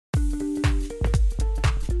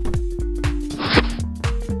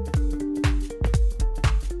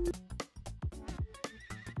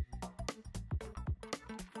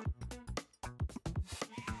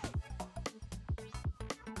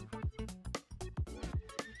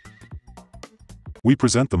We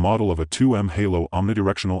present the model of a 2M halo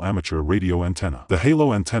omnidirectional amateur radio antenna. The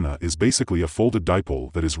halo antenna is basically a folded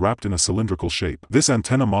dipole that is wrapped in a cylindrical shape. This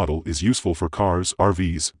antenna model is useful for cars,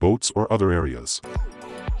 RVs, boats, or other areas.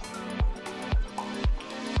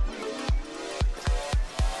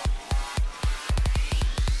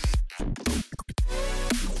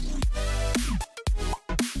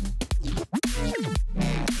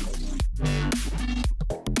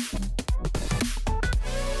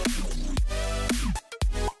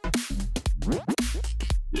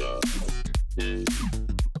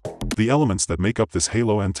 The elements that make up this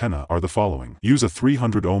halo antenna are the following. Use a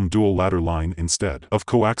 300 ohm dual ladder line instead of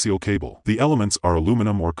coaxial cable. The elements are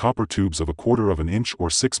aluminum or copper tubes of 1/4 inch or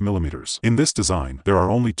 6 mm. In this design, there are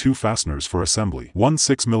only 2 fasteners for assembly. One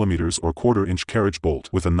 6 mm or 1/4 inch carriage bolt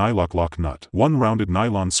with a nylock lock nut. One rounded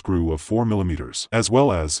nylon screw of 4 mm, as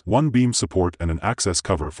well as one beam support and an access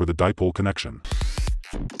cover for the dipole connection.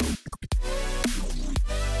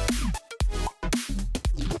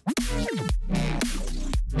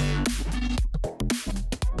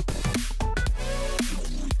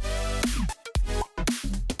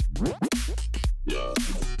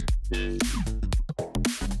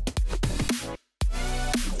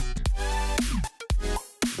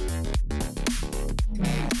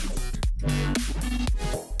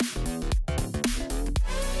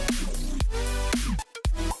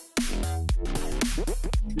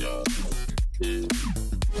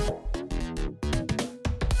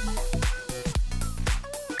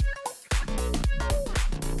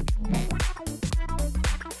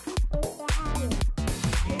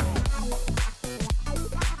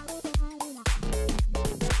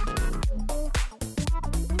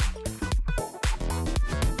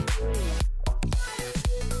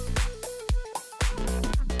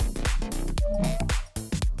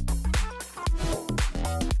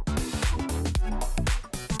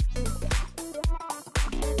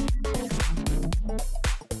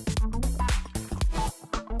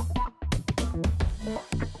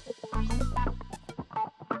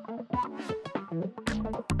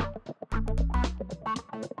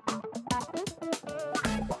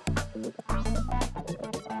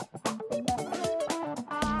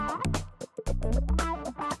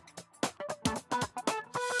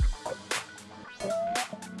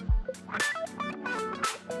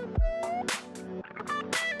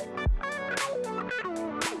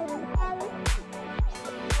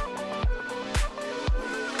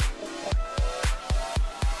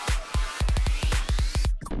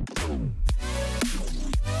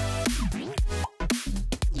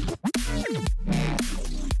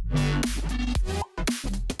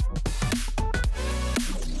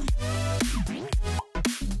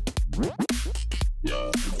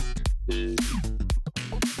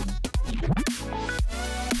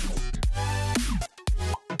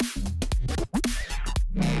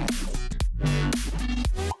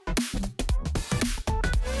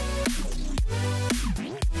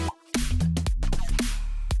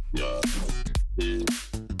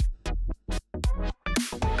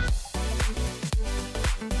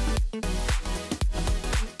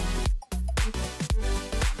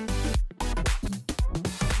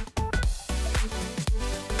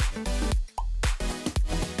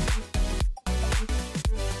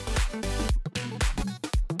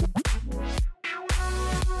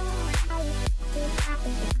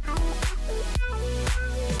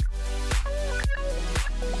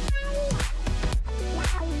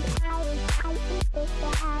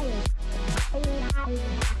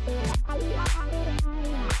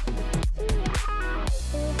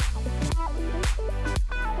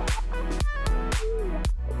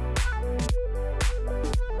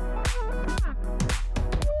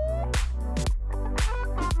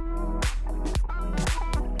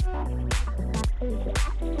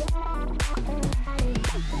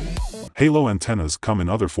 Halo antennas come in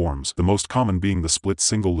other forms, the most common being the split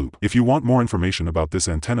single loop. If you want more information about this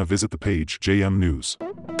antenna, visit the page JM News.